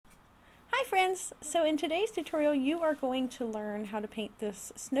friends! So in today's tutorial you are going to learn how to paint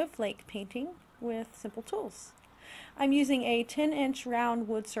this snowflake painting with simple tools. I'm using a 10-inch round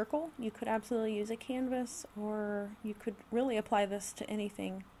wood circle. You could absolutely use a canvas, or you could really apply this to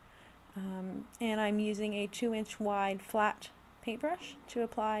anything. And I'm using a 2-inch wide flat paintbrush to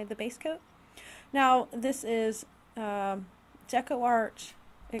apply the base coat. Now this is Deco Art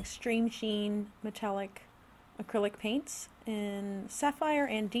Extreme Sheen Metallic acrylic paints in sapphire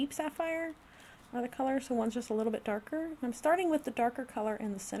and deep sapphire are the colors, so one's just a little bit darker. I'm starting with the darker color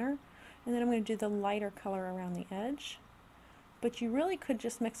in the center, and then I'm going to do the lighter color around the edge. But you really could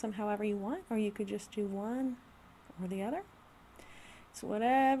just mix them however you want, or you could just do one or the other. It's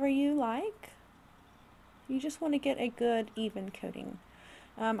whatever you like. You just want to get a good even coating.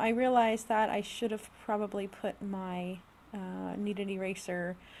 I realized that I should have probably put my kneaded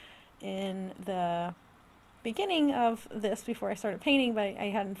eraser in the beginning of this before I started painting, but I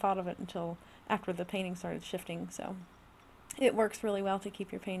hadn't thought of it until after the painting started shifting. So it works really well to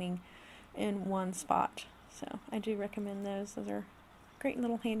keep your painting in one spot. So I do recommend those. Those are great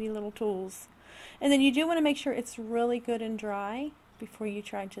little handy little tools. And then you do want to make sure it's really good and dry before you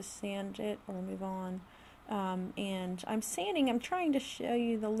try to sand it or move on. And I'm sanding, I'm trying to show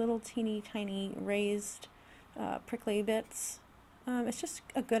you the little teeny tiny raised prickly bits. It's just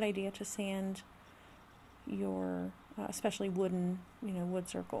a good idea to sand your especially wooden, wood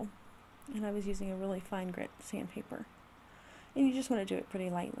circle. And I was using a really fine grit sandpaper. And you just want to do it pretty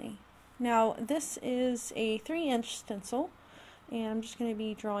lightly. Now this is a 3-inch stencil, and I'm just going to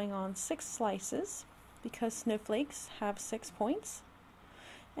be drawing on 6 slices because snowflakes have 6 points.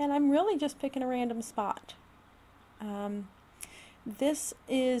 And I'm really just picking a random spot. This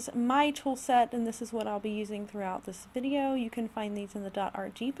is my tool set, and this is what I'll be using throughout this video. You can find these in the Dot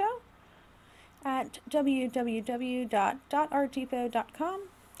Art Depot at www.dotartdepot.com.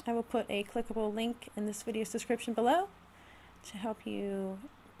 I will put a clickable link in this video's description below to help you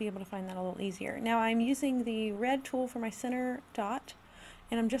be able to find that a little easier. Now I'm using the red tool for my center dot,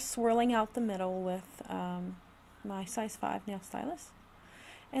 and I'm just swirling out the middle with my size 5 nail stylus.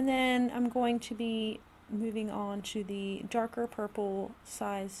 And then I'm going to be moving on to the darker purple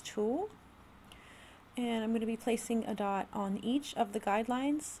size tool, and I'm going to be placing a dot on each of the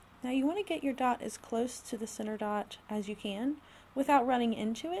guidelines. Now you want to get your dot as close to the center dot as you can without running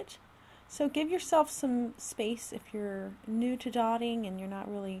into it. So give yourself some space if you're new to dotting and you're not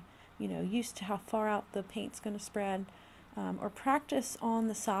really, used to how far out the paint's going to spread, or practice on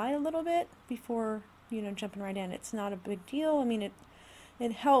the side a little bit before, jumping right in. It's not a big deal. I mean,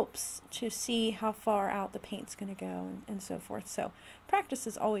 it helps to see how far out the paint's going to go and so forth. So practice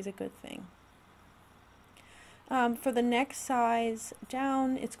is always a good thing. For the next size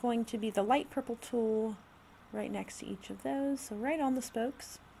down, it's going to be the light purple tool right next to each of those, so right on the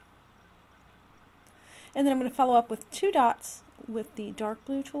spokes. And then I'm going to follow up with 2 dots with the dark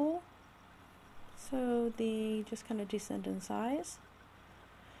blue tool, so they just kind of descend in size.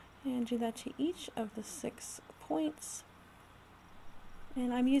 And do that to each of the 6 points.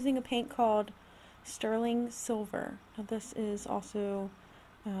 And I'm using a paint called Sterling Silver. Now this is also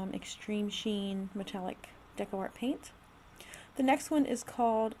Extreme Sheen Metallic Deco Art paint. The next one is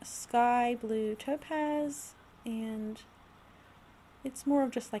called Sky Blue Topaz, and it's more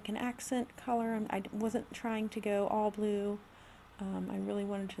of just like an accent color. I wasn't trying to go all blue. I really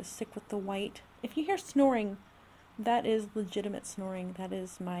wanted to stick with the white. If you hear snoring, that is legitimate snoring. That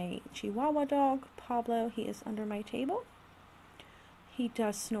is my Chihuahua dog, Pablo. He is under my table. He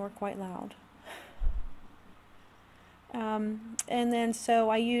does snore quite loud. And then so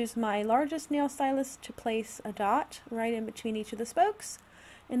I use my largest nail stylus to place a dot right in between each of the spokes,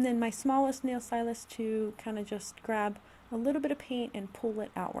 and then my smallest nail stylus to kind of just grab a little bit of paint and pull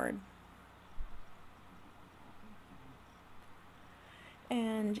it outward.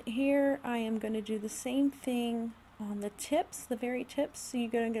 And here I am going to do the same thing on the tips, the very tips. So you're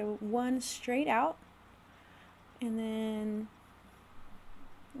going to go one straight out, and then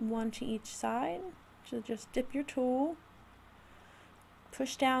one to each side. So just dip your tool,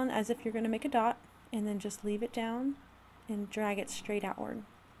 push down as if you're going to make a dot, and then just leave it down and drag it straight outward.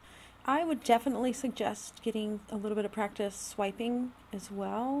 I would definitely suggest getting a little bit of practice swiping as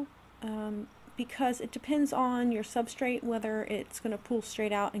well, because it depends on your substrate whether it's going to pull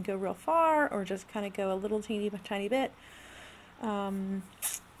straight out and go real far or just kind of go a little tiny bit.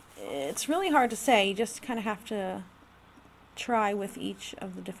 It's really hard to say. You just kind of have to try with each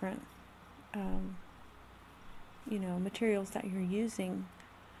of the different materials that you're using.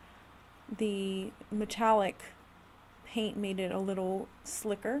 The metallic paint made it a little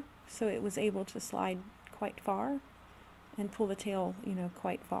slicker, so it was able to slide quite far and pull the tail,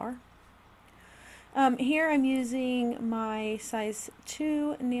 quite far. Here I'm using my size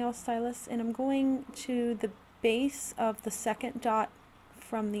 2 nail stylus, and I'm going to the base of the second dot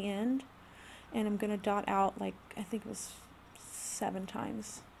from the end, and I'm going to dot out, like, I think it was 7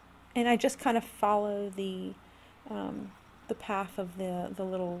 times. And I just kind of follow the path of the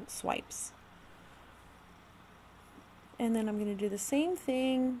little swipes. And then I'm going to do the same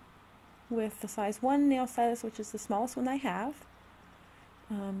thing with the size 1 nail stylus, which is the smallest one I have.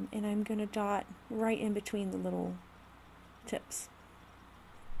 And I'm going to dot right in between the little tips.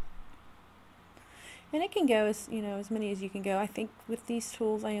 And it can go as, as many as you can go. I think with these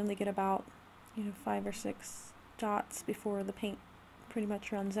tools I only get about, 5 or 6 dots before the paint pretty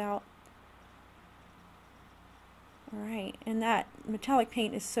much runs out. Alright, and that metallic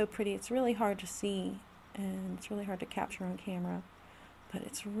paint is so pretty. It's really hard to see, and it's really hard to capture on camera, but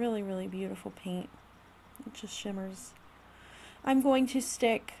it's really, really beautiful paint. It just shimmers. I'm going to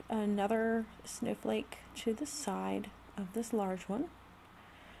stick another snowflake to the side of this large one.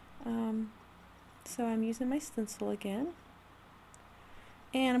 So I'm using my stencil again.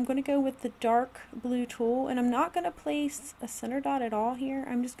 And I'm going to go with the dark blue tool, and I'm not going to place a center dot at all here.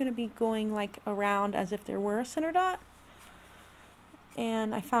 I'm just going to be going like around as if there were a center dot.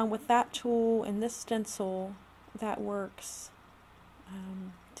 And I found with that tool and this stencil that works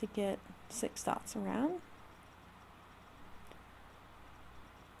to get 6 dots around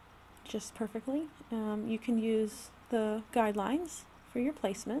just perfectly. You can use the guidelines for your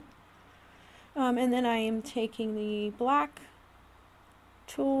placement. And then I am taking the black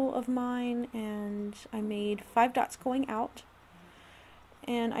tool of mine, and I made 5 dots going out.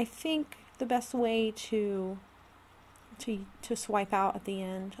 And I think the best way to swipe out at the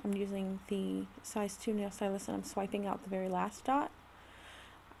end, I'm using the size 2 nail stylus, and I'm swiping out the very last dot.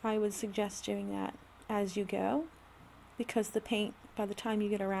 I would suggest doing that as you go, because the paint, by the time you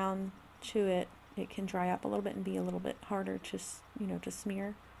get around to it, it can dry up a little bit and be a little bit harder to, to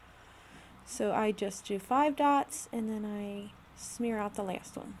smear. So I just do 5 dots, and then I smear out the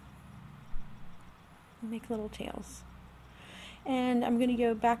last one. Make little tails. And I'm going to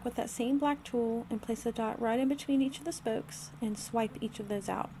go back with that same black tool and place a dot right in between each of the spokes and swipe each of those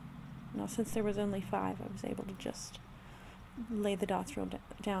out. Now, since there was only 5, I was able to just lay the dots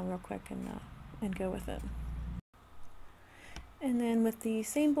down real quick and go with it. And then with the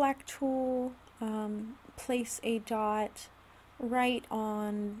same black tool, place a dot right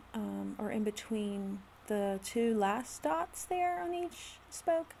on or in between the 2 last dots there on each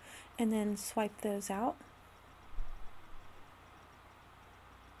spoke, and then swipe those out.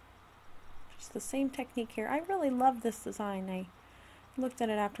 Just the same technique here. I really love this design. I looked at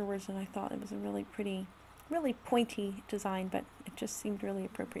it afterwards and I thought it was a really pretty, really pointy design, but it just seemed really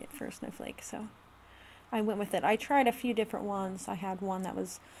appropriate for a snowflake, so I went with it. I tried a few different ones. I had one that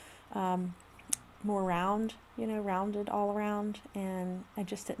was more round, rounded all around, and I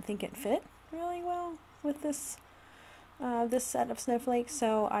just didn't think it fit really well with this this set of snowflakes,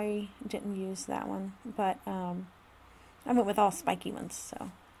 so I didn't use that one, but I went with all spiky ones.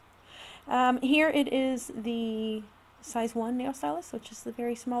 So here it is, the size 1 nail stylus, which is the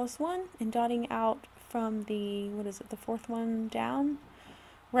very smallest one, and dotting out from the, the 4th one down,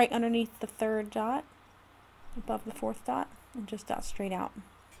 right underneath the 3rd dot, above the 4th dot, and just dot straight out.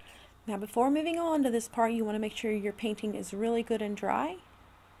 Now, before moving on to this part, you want to make sure your painting is really good and dry.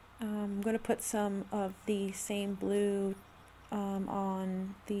 I'm going to put some of the same blue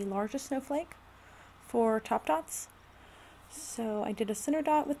on the largest snowflake for top dots. So I did a center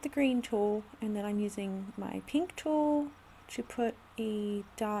dot with the green tool, and then I'm using my pink tool to put a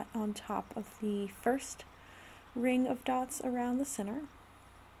dot on top of the first ring of dots around the center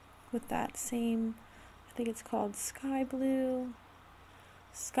with that same, I think it's called sky blue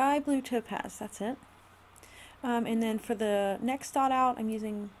topaz, that's it. And then for the next dot out, I'm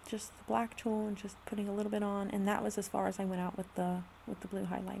using just the black tool and just putting a little bit on, and that was as far as I went out with the blue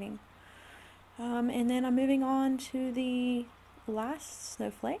highlighting. And then I'm moving on to the last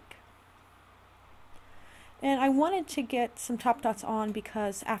snowflake. And I wanted to get some top dots on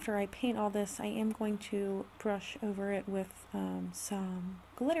because after I paint all this, I am going to brush over it with some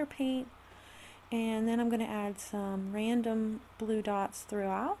glitter paint, and then I'm going to add some random blue dots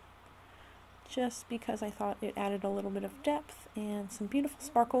throughout, just because I thought it added a little bit of depth and some beautiful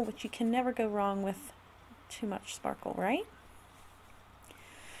sparkle, which you can never go wrong with too much sparkle, right?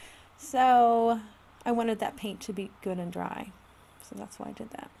 So I wanted that paint to be good and dry, so that's why I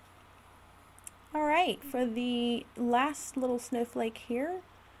did that. Alright, for the last little snowflake here,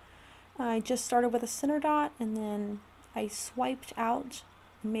 I just started with a center dot, and then I swiped out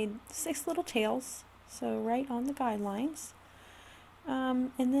and made 6 little tails, so right on the guidelines.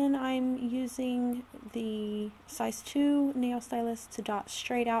 And then I'm using the size 2 nail stylus to dot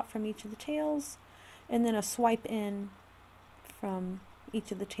straight out from each of the tails, and then a swipe in from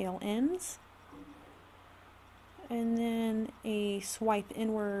each of the tail ends, and then a swipe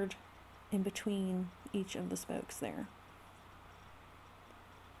inward in between each of the spokes there.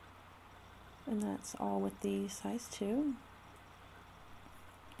 And that's all with the size 2.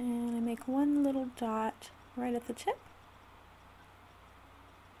 And I make one little dot right at the tip.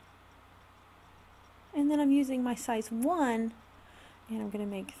 And then I'm using my size 1, and I'm going to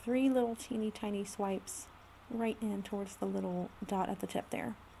make 3 little teeny tiny swipes right in towards the little dot at the tip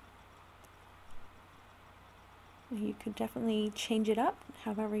there. You could definitely change it up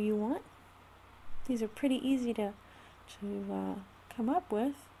however you want. These are pretty easy to come up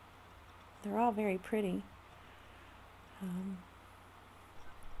with. They're all very pretty.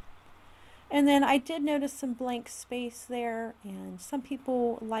 And then I did notice some blank space there, and some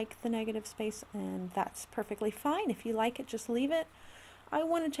people like the negative space, and that's perfectly fine. If you like it, just leave it. I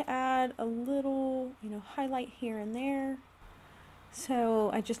wanted to add a little, highlight here and there. So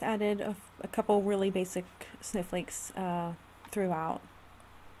I just added a couple really basic snowflakes throughout.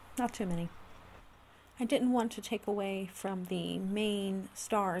 Not too many. I didn't want to take away from the main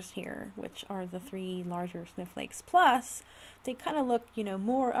stars here, which are the 3 larger snowflakes. Plus, they kind of look,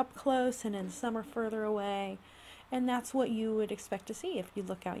 more up close, and then some are further away. And that's what you would expect to see if you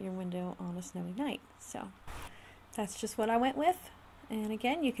look out your window on a snowy night. So that's just what I went with. And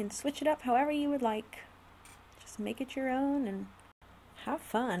again, you can switch it up however you would like. Just make it your own and have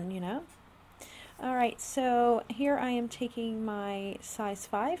fun, Alright, so here I am taking my size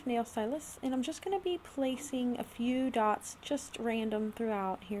 5 nail stylus, and I'm just going to be placing a few dots just random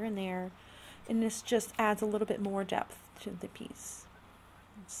throughout here and there, and this just adds a little bit more depth to the piece.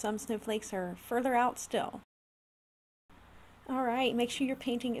 Some snowflakes are further out still. Alright, make sure your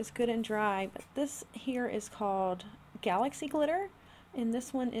painting is good and dry, but this here is called Galaxy Glitter, and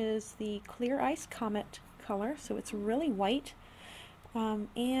this one is the Clear Ice Comet color, so it's really white,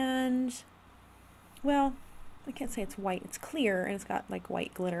 and well, I can't say it's white, it's clear, and it's got like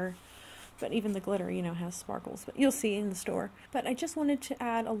white glitter, but even the glitter, has sparkles, but you'll see in the store. But I just wanted to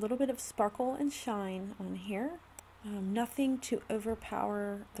add a little bit of sparkle and shine on here. Nothing to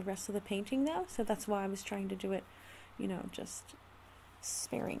overpower the rest of the painting though, so that's why I was trying to do it, just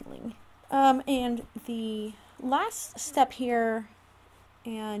sparingly. And the last step here,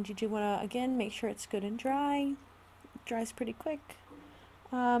 and you do want to, again, make sure it's good and dry. It dries pretty quick.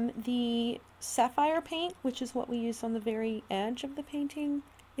 The sapphire paint, which is what we use on the very edge of the painting,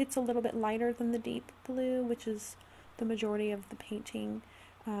 it's a little bit lighter than the deep blue, which is the majority of the painting,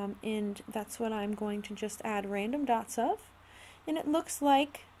 and that's what I'm going to just add random dots of, and it looks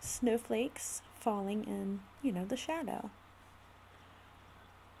like snowflakes falling in, the shadow.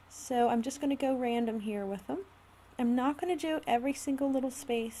 So I'm just going to go random here with them. I'm not going to do every single little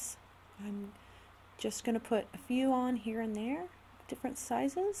space. I'm just going to put a few on here and there, different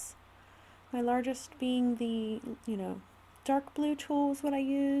sizes. My largest being the, dark blue tool is what I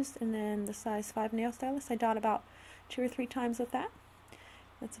used, and then the size 5 nail stylus. I dot about 2 or 3 times with that.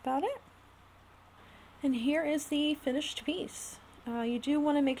 That's about it. And here is the finished piece. You do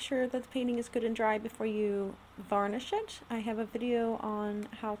want to make sure that the painting is good and dry before you varnish it. I have a video on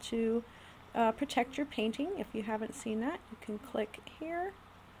how to protect your painting. If you haven't seen that, you can click here.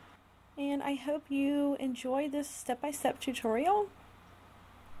 And I hope you enjoy this step-by-step tutorial.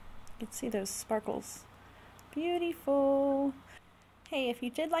 You can see those sparkles. Beautiful. Hey, if you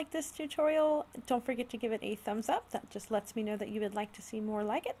did like this tutorial, don't forget to give it a thumbs up. That just lets me know that you would like to see more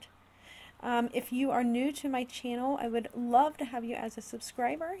like it. If you are new to my channel, I would love to have you as a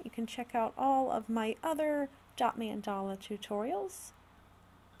subscriber. You can check out all of my other dot mandala tutorials.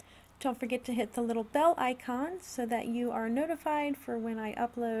 Don't forget to hit the little bell icon so that you are notified for when I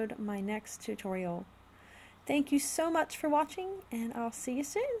upload my next tutorial. Thank you so much for watching, and I'll see you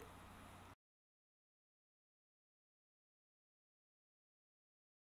soon.